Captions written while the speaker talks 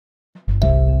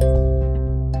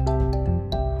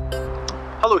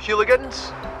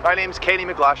Heughligans, my name's Kenny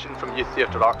McGlashan from Youth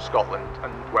Theatre Arts Scotland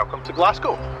and welcome to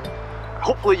Glasgow.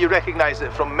 Hopefully you recognise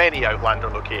it from many Outlander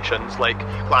locations like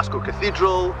Glasgow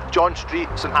Cathedral, John Street,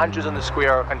 St Andrews in the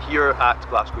Square and here at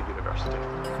Glasgow University.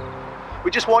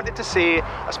 We just wanted to say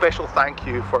a special thank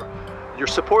you for your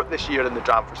support this year in the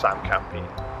Dram for Sam campaign.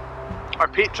 Our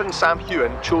patron Sam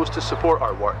Heughligans chose to support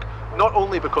our work not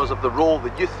only because of the role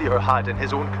that youth theatre had in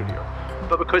his own career,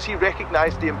 but because he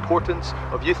recognised the importance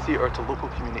of youth theatre to local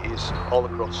communities all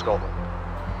across Scotland.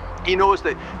 He knows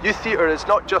that youth theatre is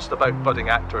not just about budding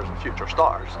actors and future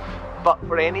stars, but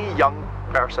for any young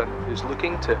person who's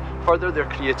looking to further their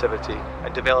creativity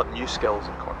and develop new skills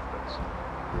and confidence.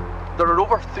 There are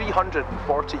over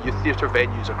 340 youth theatre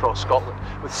venues across Scotland,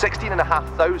 with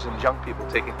 16,500 young people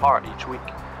taking part each week.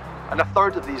 And a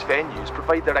third of these venues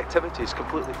provide their activities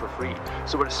completely for free,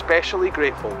 so we're especially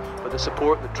grateful for the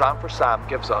support that Dram for Sam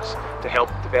gives us to help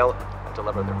develop and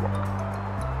deliver their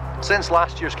work. Since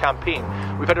last year's campaign,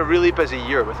 we've had a really busy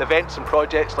year with events and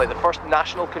projects like the first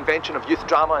National Convention of Youth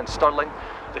Drama in Stirling,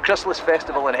 the Chrysalis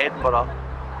Festival in Edinburgh,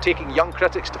 taking young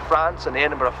critics to France and the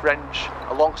Edinburgh Fringe,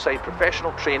 alongside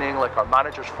professional training like our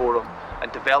Managers Forum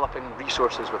and developing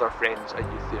resources with our friends at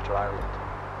Youth Theatre Ireland.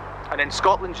 And in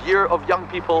Scotland's Year of Young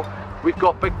People, we've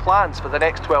got big plans for the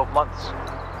next 12 months.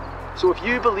 So if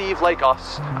you believe, like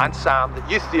us and Sam, that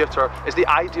youth theatre is the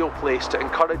ideal place to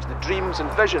encourage the dreams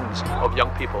and visions of young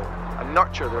people and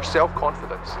nurture their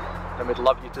self-confidence, then we'd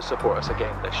love you to support us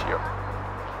again this year.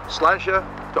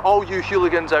 Sláinte to all you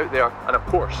Heughligans out there, and of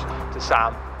course to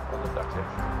Sam on the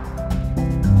 30th.